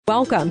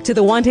Welcome to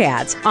the Want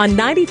Ads on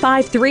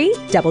 95.3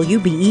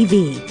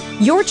 WBEV.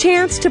 Your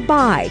chance to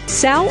buy,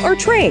 sell, or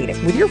trade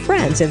with your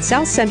friends in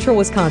South Central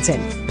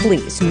Wisconsin.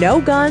 Please,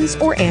 no guns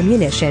or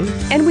ammunition,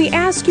 and we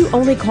ask you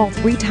only call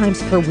 3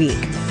 times per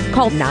week.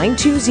 Call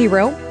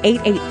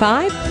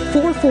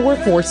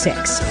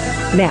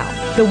 920-885-4446.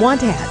 Now, the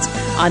Want Ads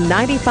on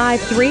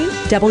 95.3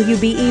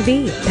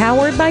 WBEV,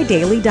 powered by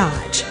Daily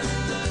Dodge.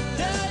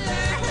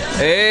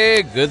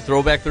 Hey, good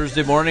Throwback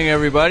Thursday morning,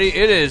 everybody.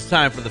 It is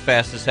time for the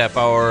fastest half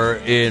hour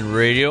in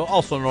radio,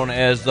 also known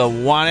as the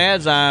Want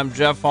Ads. I'm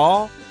Jeff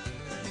Hall,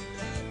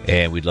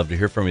 and we'd love to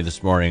hear from you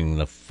this morning.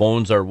 The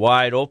phones are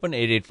wide open,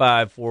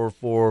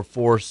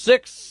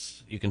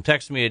 885-4446. You can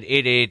text me at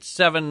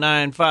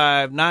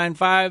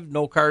 887-9595.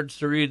 No cards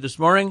to read this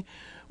morning.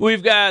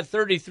 We've got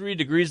 33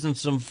 degrees and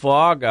some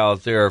fog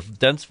out there.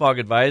 Dense fog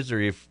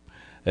advisory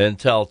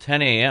until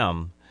 10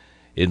 a.m.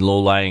 in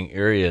low-lying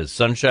areas.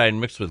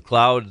 Sunshine mixed with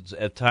clouds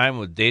at time,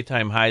 with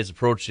daytime highs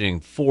approaching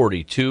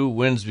 42.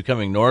 Winds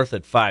becoming north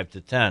at 5 to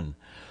 10.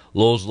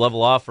 Lows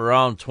level off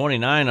around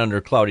 29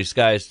 under cloudy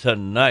skies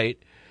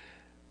tonight.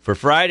 For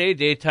Friday,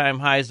 daytime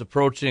highs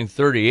approaching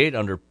 38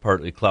 under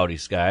partly cloudy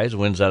skies.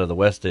 Winds out of the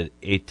west at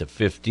 8 to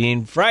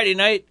 15. Friday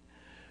night,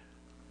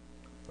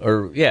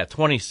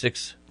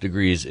 26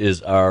 degrees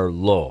is our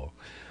low.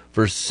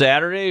 For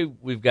Saturday,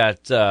 we've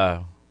got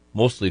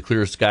mostly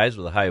clear skies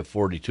with a high of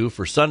 42.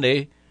 For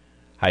Sunday,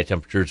 high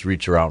temperatures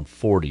reach around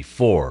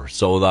 44.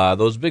 So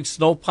those big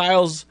snow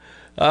piles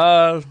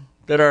that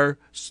are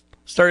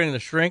starting to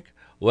shrink,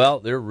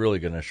 well, they're really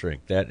going to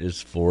shrink. That is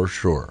for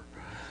sure.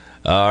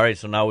 All right,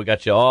 so now we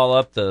got you all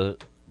up to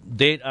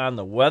date on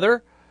the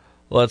weather.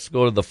 Let's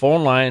go to the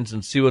phone lines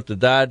and see what the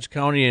Dodge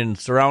County and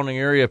surrounding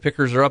area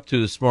pickers are up to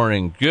this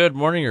morning. Good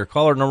morning, your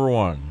caller number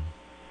one.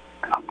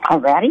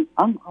 Already?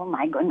 Oh,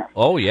 my goodness.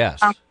 Oh, yes.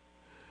 I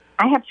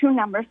have 2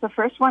 numbers. The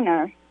first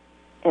one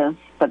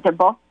but they're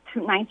both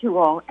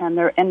 2920, and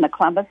they're in the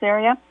Columbus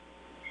area.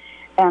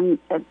 And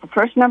the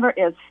first number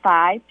is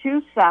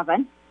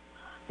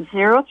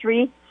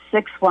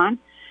 527-0361,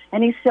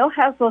 and he still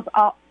has those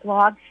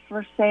logs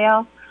for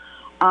sale.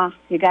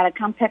 You got to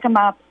come pick them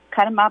up,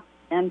 cut them up,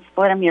 and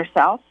split them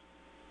yourself.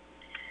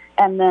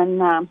 And then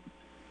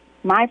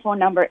my phone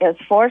number is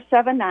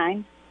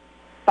 479-55.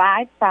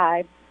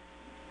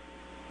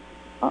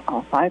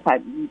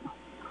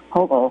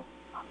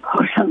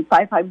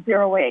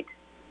 5508.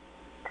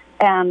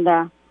 And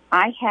I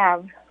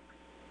have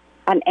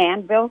an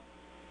anvil,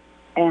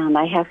 and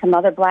I have some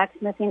other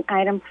blacksmithing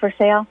items for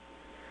sale.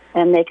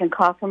 And they can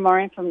call for more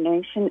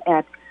information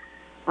at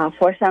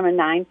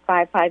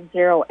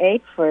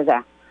 479-5508 for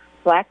the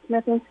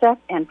blacksmithing stuff.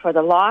 And for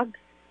the logs,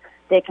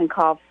 they can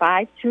call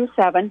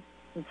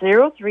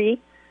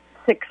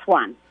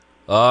 527-0361.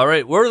 All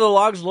right. Where are the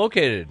logs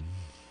located?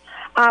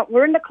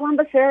 We're in the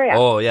Columbus area.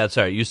 Oh, yeah,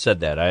 sorry. You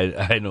said that.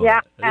 I know. Yeah,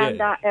 that. and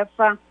if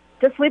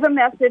just leave a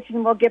message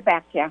and we'll get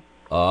back to you.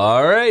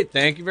 All right.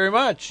 Thank you very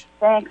much.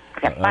 Thanks.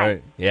 All Bye.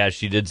 right. Yeah,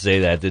 she did say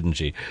that, didn't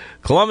she?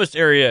 Columbus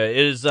area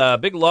is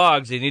big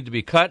logs. They need to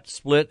be cut,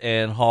 split,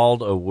 and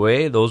hauled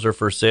away. Those are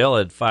for sale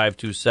at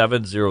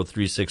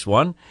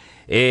 527-0361.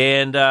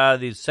 And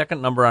the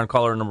second number on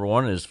caller number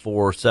one is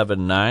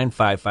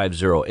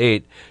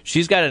 479-5508.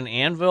 She's got an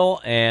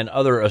anvil and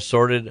other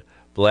assorted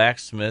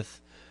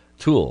blacksmith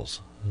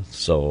tools.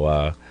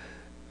 So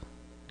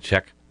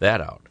check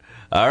that out.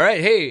 All right.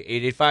 Hey,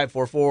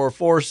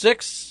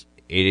 885-4446,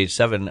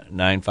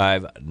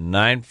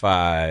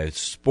 887-9595.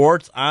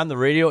 Sports on the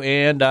radio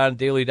and on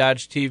Daily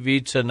Dodge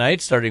TV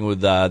tonight, starting with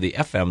the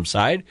FM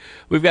side.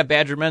 We've got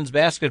Badger men's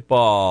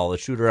basketball, a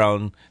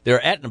shoot-around.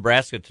 They're at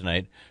Nebraska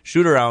tonight.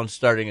 Shoot-around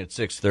starting at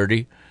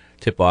 6:30.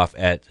 Tip-off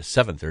at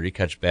 7:30.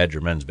 Catch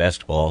Badger men's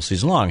basketball all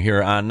season long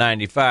here on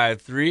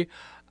 95.3.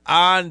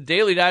 On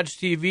Daily Dodge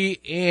TV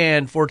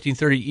and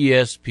 1430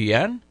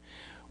 ESPN,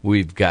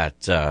 we've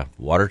got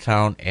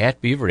Watertown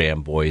at Beaver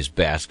Dam boys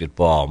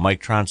basketball.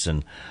 Mike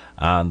Tronson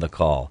on the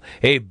call.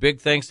 Hey,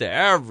 big thanks to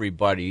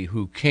everybody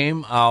who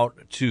came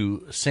out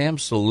to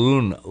Sam's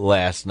Saloon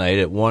last night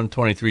at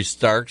 123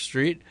 Stark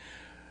Street.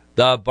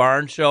 The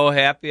Barn Show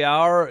happy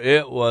hour.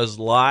 It was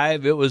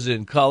live. It was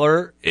in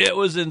color. It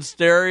was in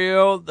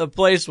stereo. The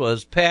place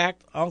was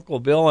packed. Uncle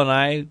Bill and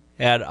I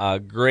had a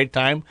great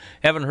time.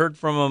 Haven't heard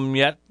from him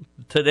yet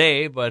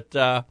today, but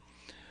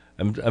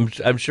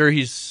I'm sure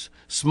he's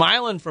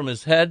smiling from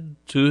his head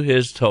to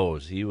his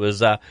toes. He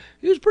was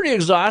pretty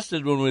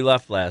exhausted when we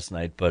left last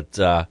night, but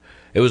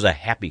it was a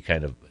happy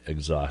kind of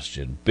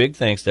exhaustion. Big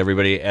thanks to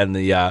everybody. And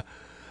the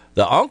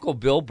Uncle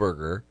Bill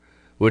burger,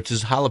 which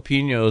is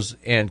jalapenos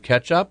and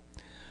ketchup,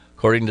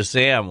 according to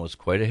Sam, was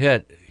quite a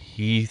hit.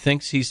 He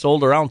thinks he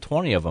sold around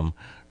 20 of them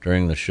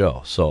during the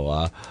show. So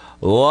a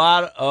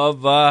lot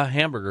of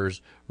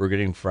hamburgers were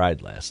getting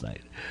fried last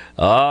night.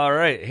 All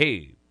right.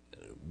 Hey,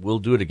 we'll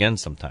do it again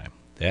sometime.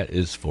 That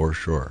is for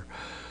sure.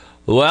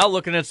 Well,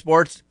 looking at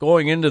sports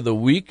going into the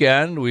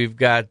weekend, we've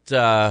got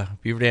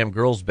Beaver Dam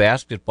girls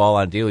basketball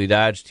on Daily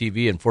Dodge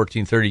TV and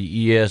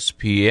 1430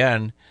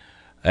 ESPN.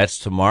 That's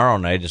tomorrow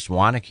night. It's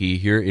Waunakee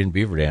here in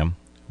Beaver Dam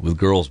with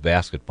girls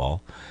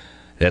basketball.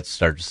 That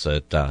starts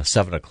at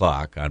 7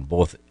 o'clock on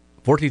both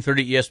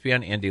 1430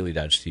 ESPN and Daily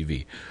Dodge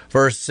TV.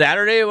 For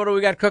Saturday, what do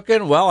we got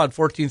cooking? Well, on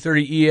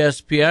 1430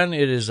 ESPN,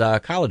 it is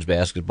college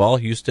basketball.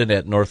 Houston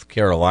at North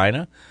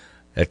Carolina.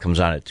 That comes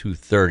on at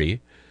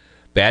 2:30.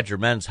 Badger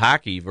men's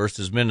hockey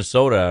versus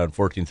Minnesota on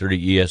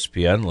 1430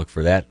 ESPN. Look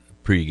for that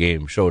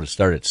pregame show to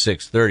start at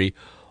 6:30.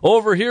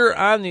 Over here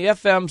on the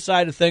FM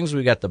side of things,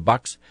 we got the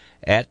Bucks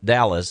at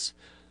Dallas.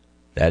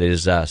 That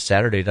is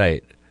Saturday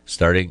night,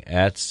 starting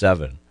at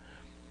 7.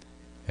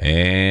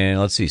 And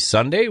let's see,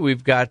 Sunday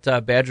we've got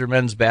Badger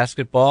men's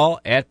basketball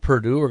at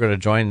Purdue. We're going to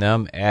join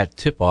them at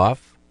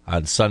tip-off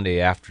on Sunday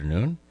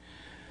afternoon.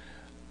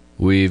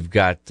 We've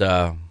got,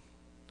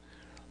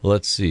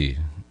 let's see,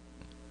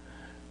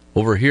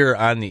 over here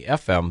on the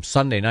FM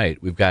Sunday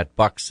night, we've got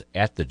Bucks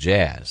at the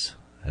Jazz.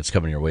 That's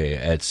coming your way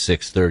at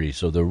 6:30.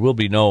 So there will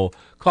be no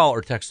call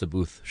or text the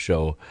booth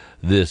show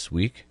this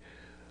week.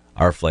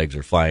 Our flags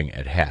are flying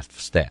at half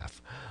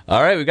staff.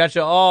 All right, we got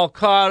you all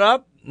caught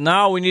up.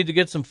 Now we need to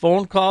get some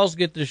phone calls,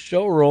 get this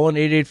show rolling,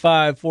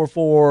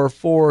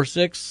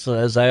 885-4446.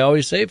 As I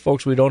always say,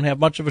 folks, we don't have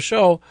much of a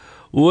show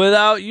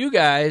without you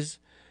guys.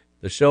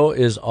 The show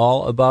is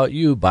all about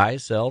you. Buy,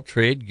 sell,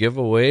 trade,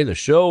 giveaway. The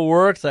show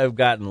works. I've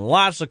gotten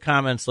lots of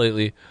comments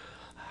lately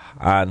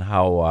on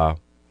how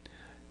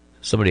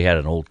somebody had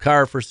an old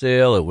car for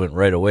sale. It went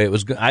right away. It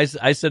was.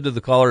 I said to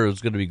the caller it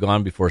was going to be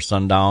gone before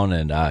sundown,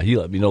 and he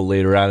let me know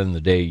later on in the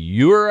day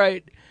you were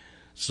right.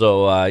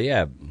 So,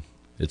 yeah.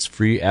 It's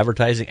free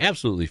advertising,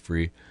 absolutely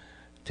free.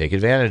 Take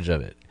advantage of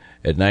it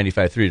at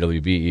 95.3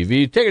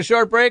 WBEV. Take a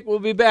short break. We'll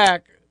be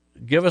back.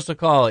 Give us a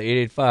call at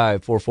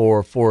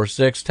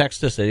 885-4446.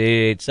 Text us at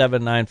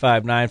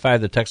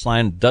 887-9595. The text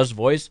line does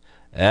voice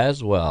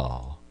as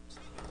well.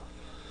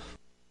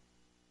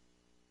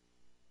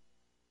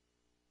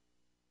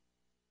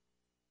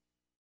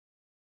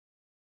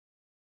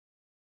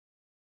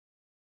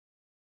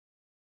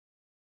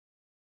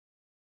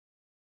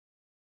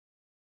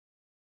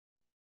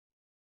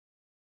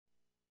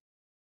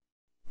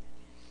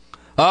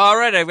 All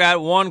right, I've got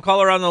one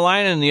caller on the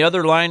line, and the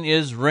other line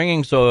is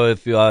ringing. So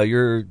if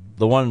you're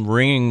the one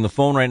ringing the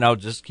phone right now,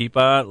 just keep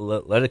on,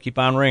 let it keep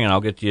on ringing.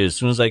 I'll get to you as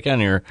soon as I can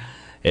here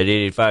at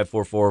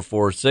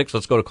 885-4446.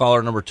 Let's go to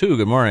caller number 2.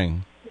 Good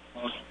morning.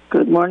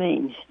 Good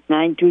morning.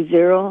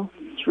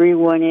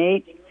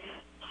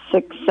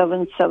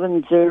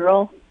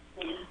 920-318-6770.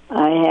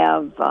 I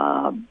have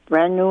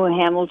brand new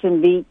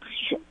Hamilton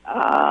Beach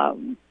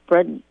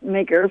bread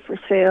maker for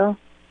sale.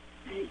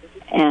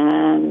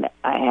 And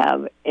I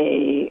have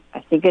I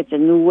think it's a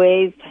New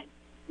Wave,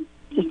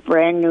 just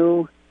brand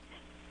new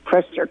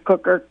pressure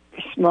cooker,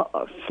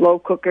 slow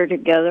cooker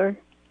together.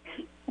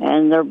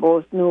 And they're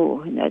both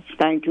new. And that's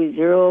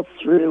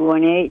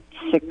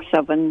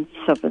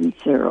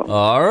 920-318-6770.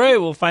 All right,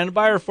 we'll find a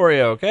buyer for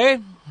you,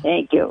 okay?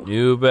 Thank you.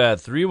 You bet.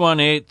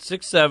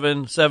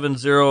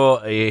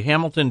 318-6770, a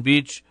Hamilton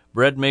Beach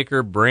bread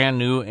maker, brand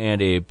new,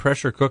 and a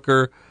pressure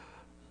cooker,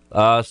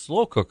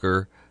 slow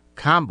cooker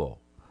combo.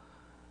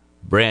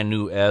 Brand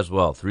new as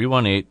well.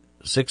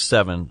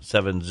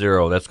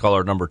 318-6770. That's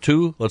caller number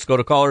 2. Let's go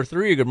to caller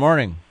 3. Good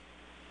morning.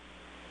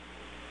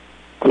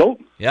 Hello?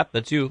 Yep,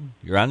 that's you.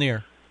 You're on the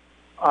air.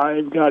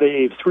 I've got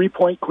a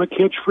 3-point quick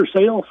hitch for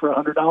sale for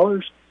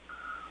 $100.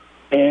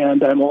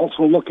 And I'm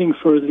also looking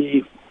for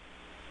the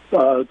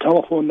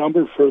telephone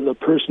number for the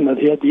person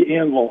that had the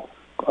anvil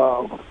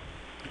at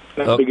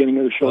the beginning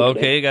of the show.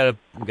 Okay, today.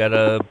 got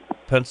a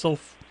pencil?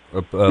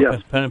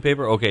 Yes. Pen and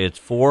paper? Okay, it's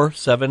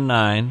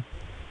 479.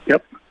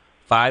 Yep.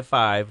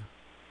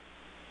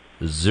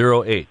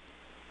 5508.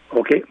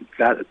 Okay,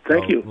 got it.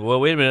 Thank you. Well,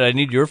 wait a minute. I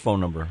need your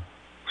phone number.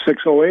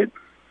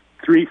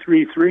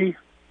 608-333-4980.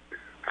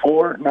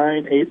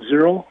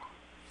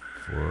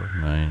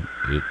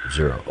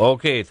 4980.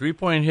 Okay,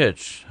 3-point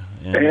hitch.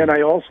 And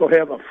I also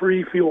have a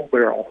free fuel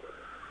barrel.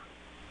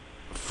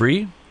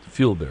 Free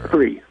fuel barrel?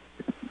 Free.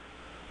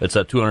 It's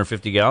a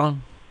 250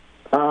 gallon?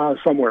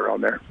 Somewhere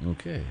around there.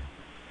 Okay.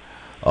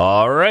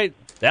 All right.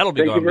 That'll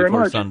be gone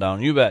before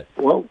sundown. You bet.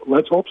 Well,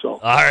 let's hope so.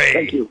 All right.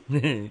 Thank you.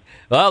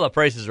 Well, the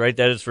price is right.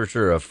 That is for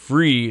sure. A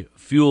free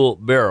fuel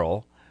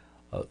barrel.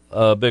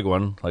 A big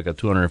one, like a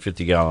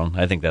 250 gallon.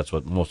 I think that's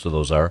what most of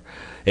those are.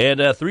 And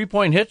a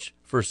 3-point hitch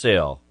for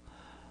sale.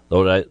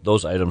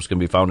 Those items can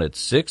be found at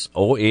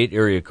 608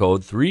 area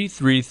code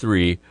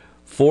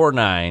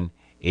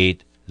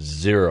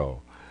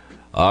 333-4980.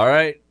 All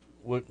right.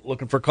 We're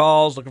looking for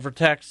calls, looking for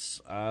texts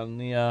on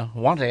the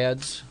want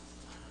ads.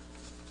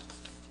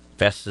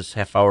 Fastest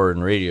half hour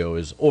in radio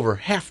is over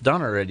half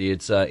done already.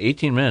 It's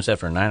 18 minutes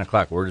after 9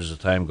 o'clock. Where does the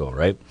time go,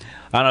 right?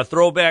 On a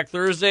Throwback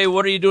Thursday,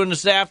 what are you doing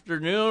this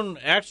afternoon?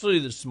 Actually,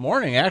 this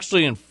morning,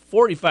 in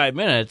 45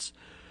 minutes,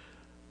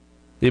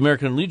 the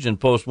American Legion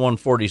Post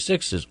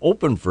 146 is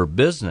open for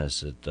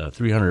business at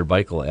 300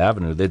 Bickel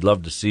Avenue. They'd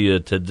love to see you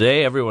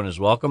today. Everyone is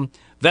welcome.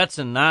 Vets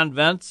and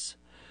non-vets,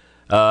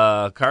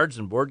 cards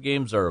and board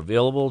games are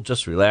available.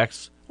 Just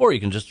relax, or you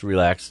can just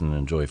relax and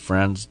enjoy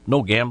friends.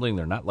 No gambling.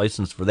 They're not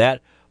licensed for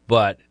that.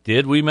 But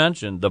did we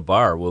mention the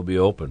bar will be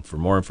open? For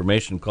more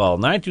information, call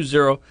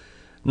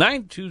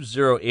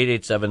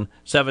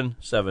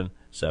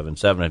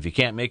 920-887-7777. If you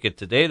can't make it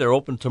today, they're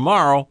open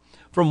tomorrow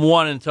from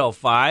 1 until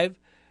 5.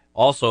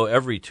 Also,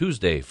 every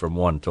Tuesday from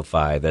 1 till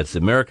 5. That's the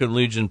American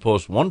Legion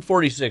Post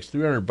 146,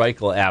 300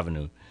 Bickel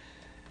Avenue.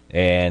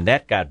 And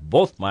that got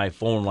both my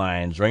phone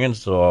lines ringing,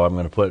 so I'm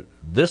going to put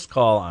this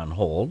call on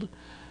hold.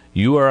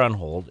 You are on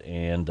hold,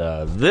 and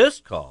this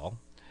call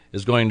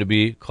is going to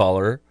be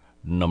caller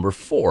number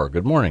 4.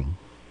 Good morning.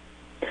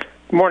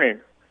 Good morning.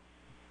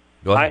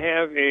 Go ahead. I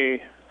have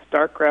a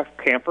StarCraft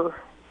camper,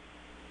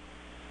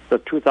 the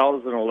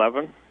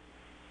 2011.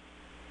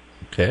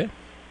 Okay.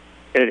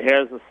 It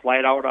has a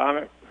slide out on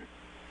it,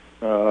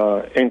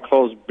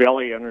 enclosed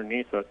belly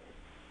underneath it.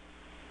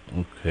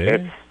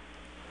 Okay.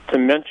 It's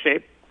in mint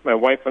shape. My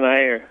wife and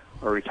I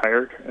are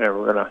retired, and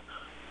we're going to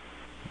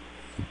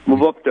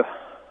move up to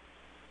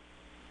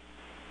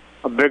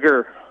a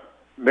bigger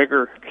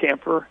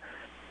camper.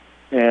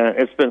 And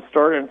it's been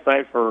stored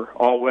inside for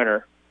all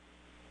winter.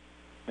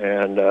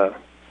 And I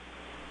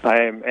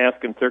am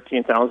asking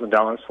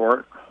 $13,000 for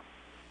it,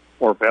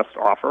 or best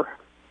offer.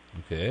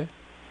 Okay.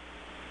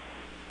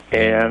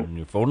 And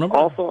your phone number?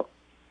 Also,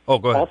 go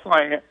ahead. Also,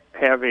 I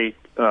have a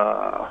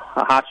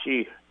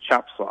Hachi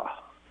chop saw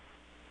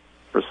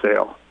for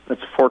sale.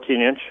 It's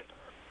 14-inch,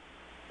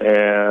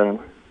 and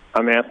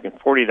I'm asking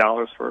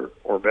 $40 for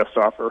or best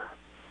offer.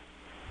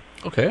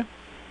 Okay.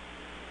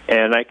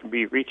 And I can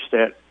be reached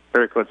at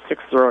area code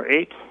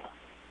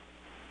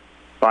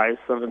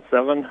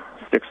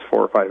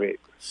 608-577-6458.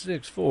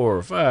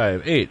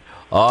 6458.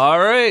 All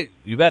right.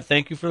 You bet.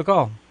 Thank you for the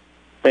call.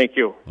 Thank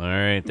you. All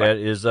right. That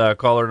is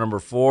caller number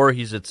 4.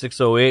 He's at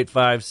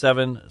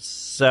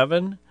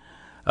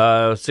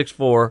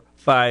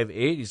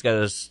 608-577-6458. He's got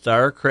a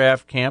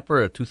StarCraft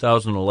camper, a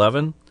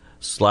 2011,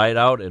 slide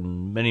out,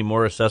 and many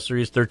more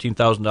accessories.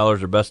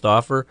 $13,000 or best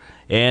offer.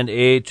 And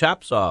a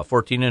chop saw,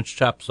 14-inch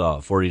chop saw,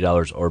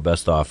 $40 or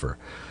best offer.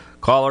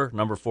 Caller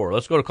number 4.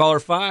 Let's go to caller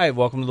 5.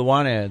 Welcome to the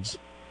Want Ads.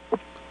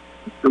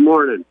 Good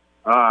morning.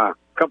 A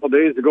couple of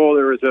days ago,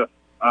 there was a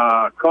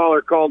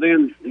caller called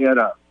in. He had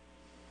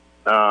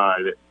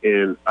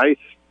an ice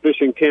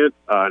fishing tent,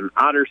 an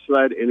otter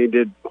sled, and he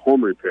did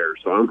home repair.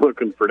 So I'm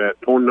looking for that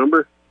phone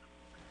number.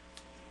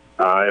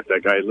 If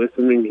that guy's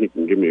listening, he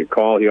can give me a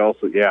call. He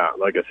also,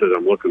 like I said,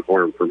 I'm looking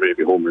for him for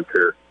maybe home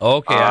repair.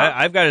 Okay,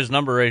 I've got his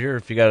number right here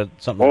if you got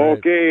something.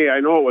 Okay, I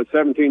know it was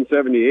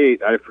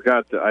 1778. I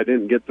forgot I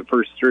didn't get the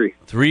first 3.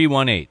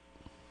 318.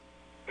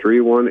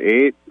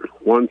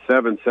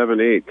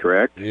 318-1778,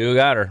 correct? You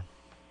got her.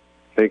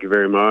 Thank you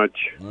very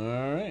much. All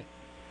right.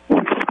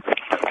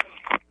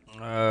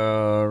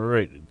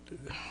 Right.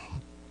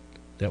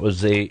 That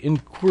was a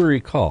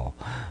inquiry call.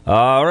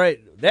 All right.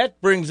 That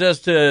brings us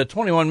to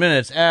 21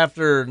 minutes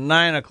after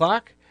 9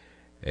 o'clock.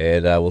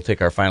 And we'll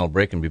take our final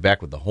break and be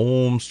back with the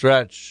home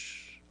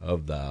stretch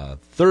of the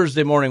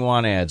Thursday morning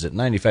Want Ads at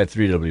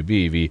 95.3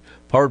 WBEV,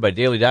 powered by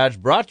Daily Dodge,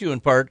 brought to you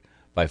in part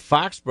by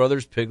Fox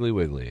Brothers Piggly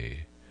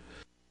Wiggly.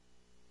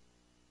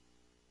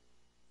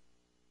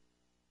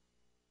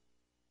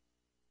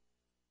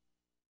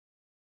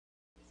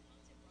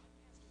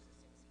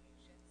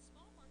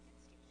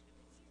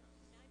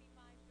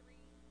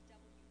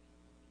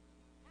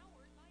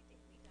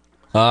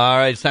 All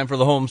right, it's time for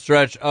the home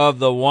stretch of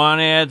the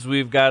Want Ads.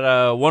 We've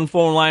got one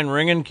phone line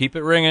ringing. Keep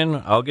it ringing.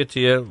 I'll get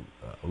to you.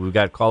 We've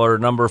got caller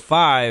number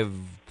 5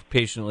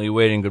 patiently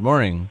waiting. Good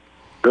morning.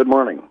 Good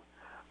morning.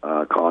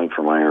 Calling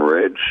from Iron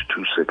Ridge,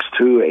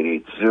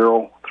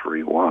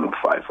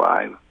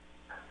 262-880-3155.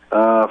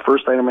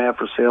 First item I have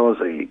for sale is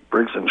a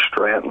Briggs &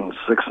 Stratton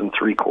 6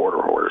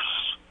 3/4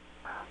 horse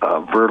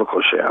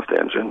vertical shaft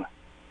engine.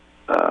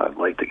 I'd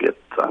like to get,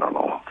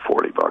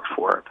 $40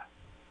 for it.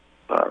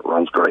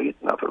 Runs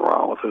great, nothing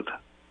wrong with it.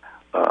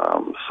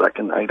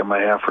 Second item I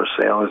have for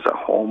sale is a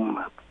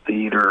home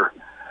theater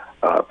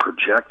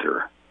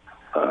projector.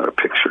 The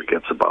picture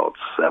gets about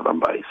 7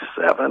 by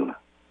 7,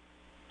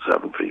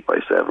 7 feet by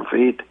 7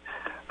 feet.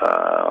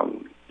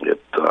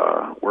 It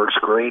works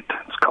great.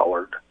 It's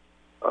colored.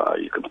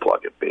 You can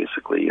plug it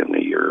basically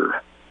into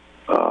your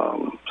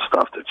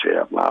stuff that you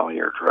have now,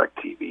 your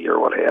DirecTV or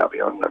what have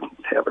you, and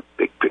have a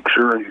big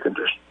picture. You can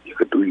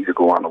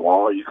go on the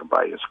wall, or you can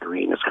buy a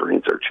screen. The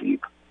screens are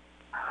cheap,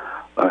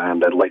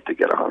 and I'd like to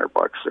get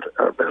 $100 at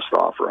our best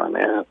offer on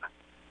that.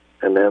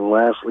 And then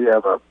lastly, I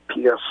have a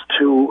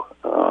PS2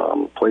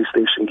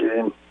 PlayStation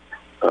game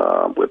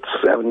with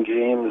 7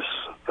 games.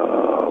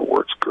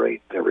 Works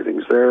great.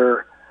 Everything's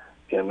there.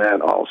 And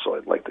then also,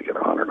 I'd like to get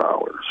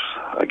 $100.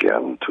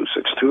 Again,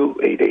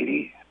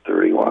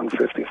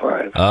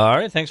 262-880-3155. All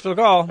right, thanks for the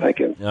call. Thank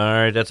you. All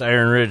right, that's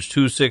Iron Ridge,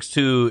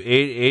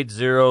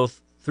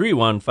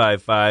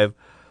 262-880-3155.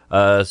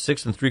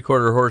 6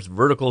 3/4 horse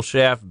vertical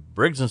shaft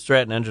Briggs &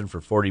 Stratton engine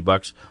for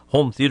 $40.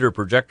 Home theater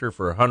projector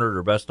for $100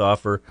 or best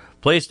offer.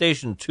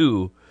 PlayStation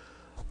 2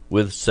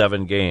 with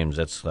 7 games.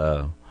 That's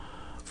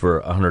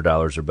for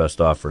 $100 or best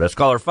offer. That's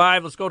caller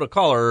 5. Let's go to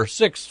caller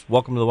 6.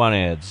 Welcome to the Want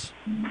Ads.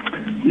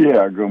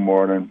 Yeah, good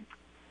morning.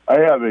 I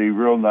have a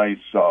real nice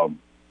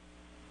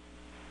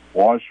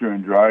washer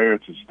and dryer.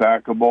 It's a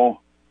stackable.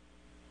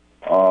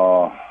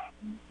 And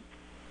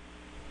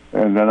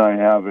then I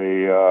have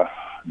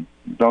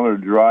another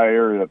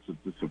dryer. It's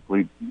a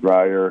fleet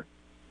dryer.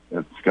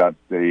 It's got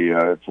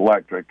it's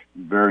electric,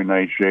 very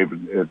nice shape.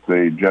 It's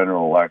a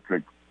General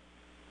Electric,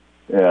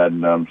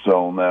 and I'm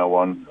selling that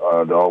one.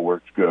 It all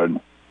works good.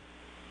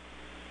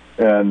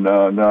 And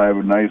now I have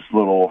a nice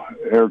little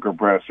air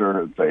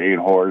compressor. It's an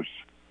 8-horse,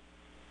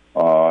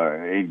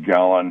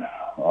 8-gallon.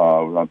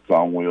 That's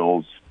on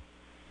wheels.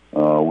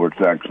 Works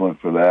excellent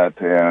for that.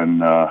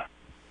 And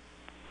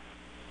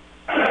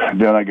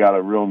then I got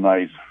a real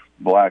nice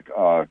black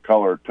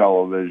color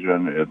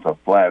television. It's a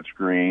flat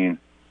screen,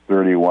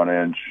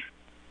 31-inch.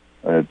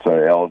 It's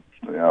a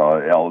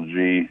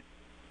LG.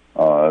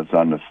 It's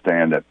on the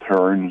stand that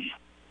turns.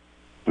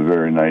 It's a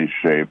very nice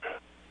shape.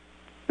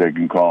 They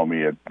can call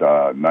me at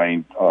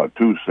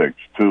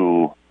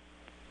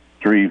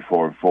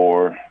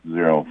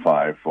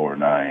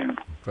 262-344-0549.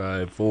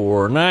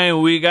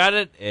 549. We got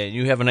it, and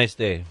you have a nice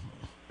day.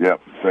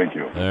 Yep, thank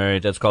you. All right,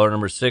 that's caller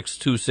number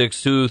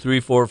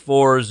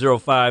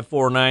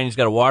 6-262-344-0549. He's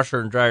got a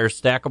washer and dryer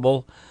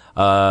stackable,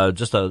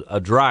 just a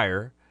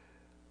dryer.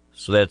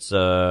 So that's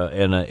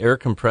and an air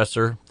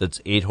compressor that's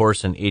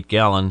 8-horse and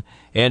 8-gallon,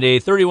 and a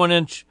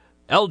 31-inch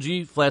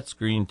LG flat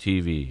screen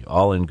TV,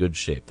 all in good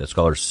shape. That's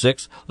caller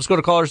 6. Let's go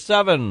to caller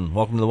 7.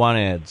 Welcome to the Want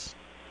Ads.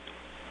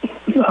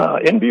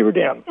 In Beaver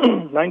Dam,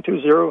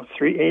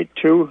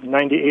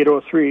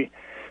 920-382-9803.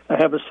 I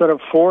have a set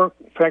of 4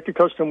 factory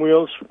custom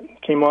wheels,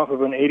 came off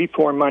of an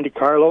 84 Monte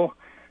Carlo.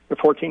 They're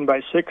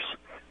 14x6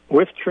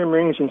 with trim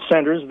rings and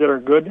centers that are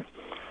good.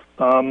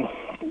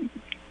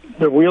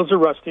 The wheels are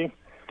rusty,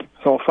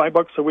 so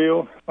 $5 a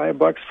wheel,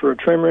 $5 for a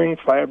trim ring,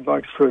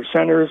 $5 for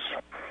centers.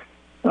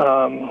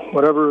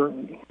 Whatever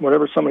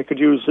somebody could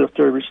use if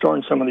they're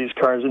restoring some of these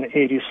cars in the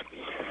 80s.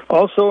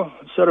 Also, a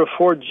set of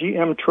 4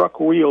 GM truck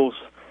wheels,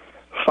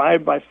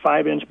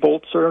 5x5-inch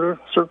bolt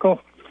circle.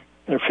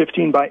 They're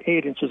 15 by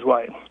 8 inches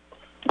wide.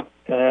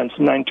 And it's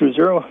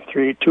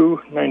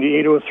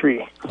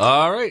 920-382-9803.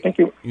 All right. Thank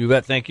you. You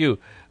bet. Thank you.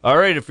 All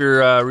right. If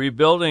you're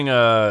rebuilding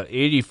a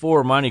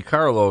 84 Monte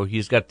Carlo,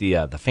 he's got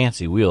the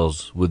fancy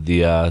wheels with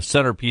the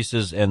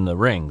centerpieces and the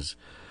rings.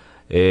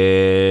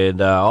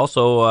 And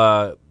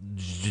also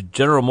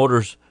General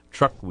Motors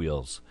truck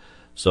wheels.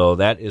 So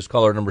that is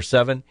caller number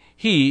 7.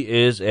 He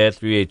is at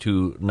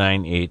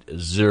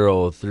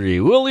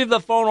 382-9803. We'll leave the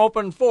phone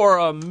open for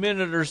a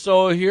minute or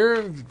so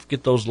here.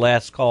 Get those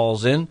last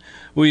calls in.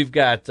 We've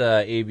got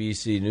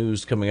ABC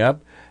News coming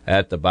up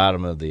at the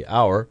bottom of the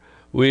hour.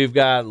 We've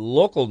got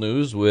local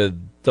news with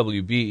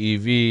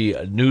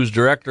WBEV News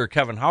Director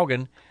Kevin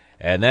Haugen.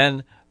 And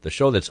then the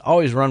show that's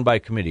always run by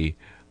committee,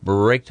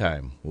 Break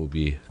Time, will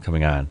be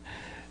coming on.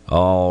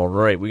 All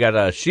right, we got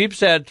a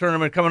Sheep's Head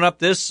tournament coming up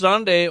this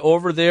Sunday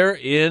over there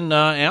in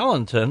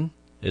Allenton.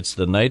 It's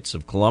the Knights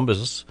of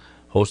Columbus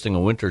hosting a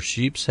winter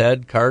Sheep's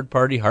Head card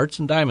party. Hearts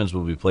and Diamonds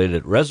will be played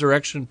at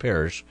Resurrection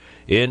Parish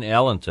in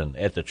Allenton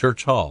at the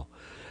Church Hall.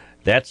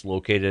 That's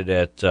located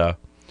at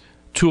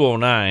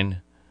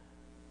 209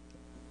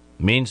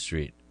 Main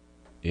Street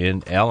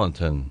in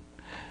Allenton.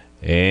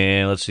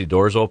 And let's see,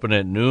 doors open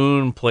at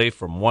noon, play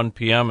from 1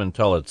 p.m.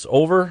 until it's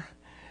over.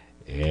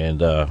 And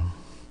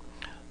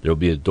there'll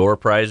be door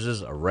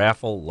prizes, a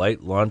raffle,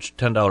 light lunch,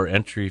 $10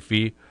 entry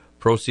fee,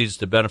 proceeds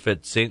to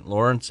benefit St.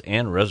 Lawrence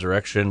and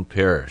Resurrection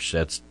Parish.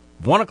 That's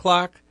 1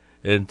 o'clock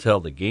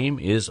until the game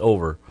is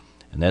over,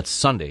 and that's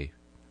Sunday,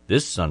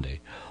 this Sunday.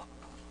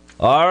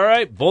 All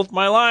right, both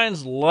my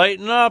lines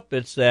lighten up.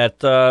 It's that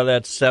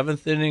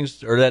 7th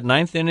innings or that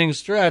 9th inning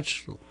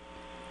stretch.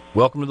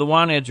 Welcome to the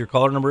Want Ads. Your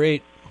caller number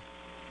 8.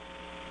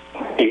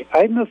 Hey,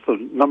 I missed the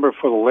number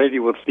for the lady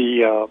with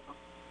the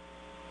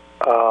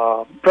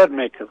bread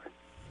maker.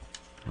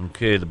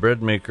 Okay, the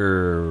bread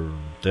maker,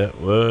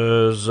 that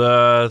was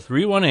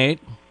 318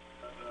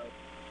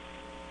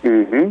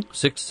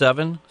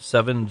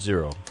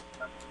 6770. All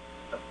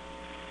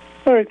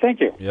right, thank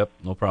you. Yep,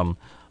 no problem.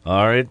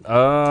 All right,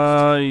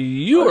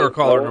 you are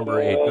caller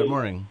number 8. Good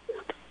morning.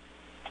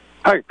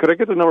 Hi, could I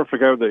get the number for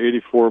the guy with the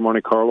 84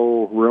 Monte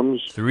Carlo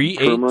rims?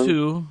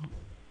 382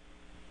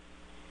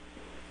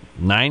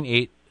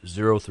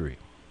 9803.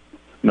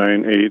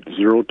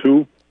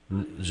 9802?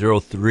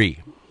 03.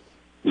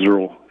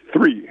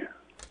 03.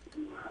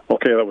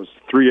 Okay, that was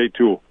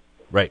 382.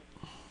 Right.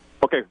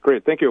 Okay,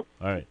 great. Thank you.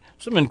 All right.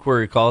 Some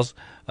inquiry calls.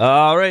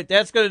 All right,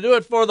 that's going to do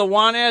it for the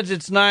Want Ads.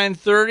 It's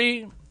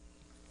 9:30.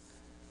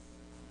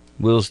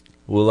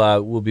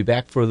 We'll be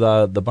back for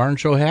the Barn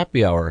Show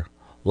Happy Hour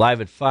live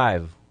at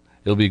 5.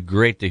 It'll be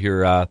great to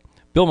hear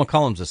Bill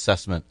McCullum's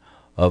assessment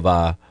of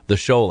the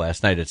show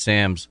last night at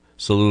Sam's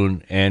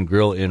Saloon and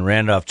Grill in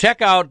Randolph.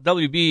 Check out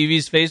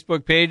WBEV's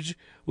Facebook page.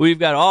 We've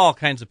got all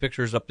kinds of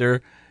pictures up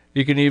there.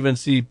 You can even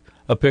see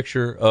a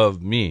picture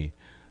of me.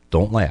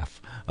 Don't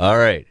laugh. All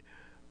right.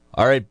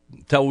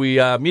 Till we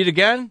meet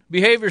again,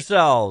 behave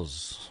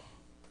yourselves.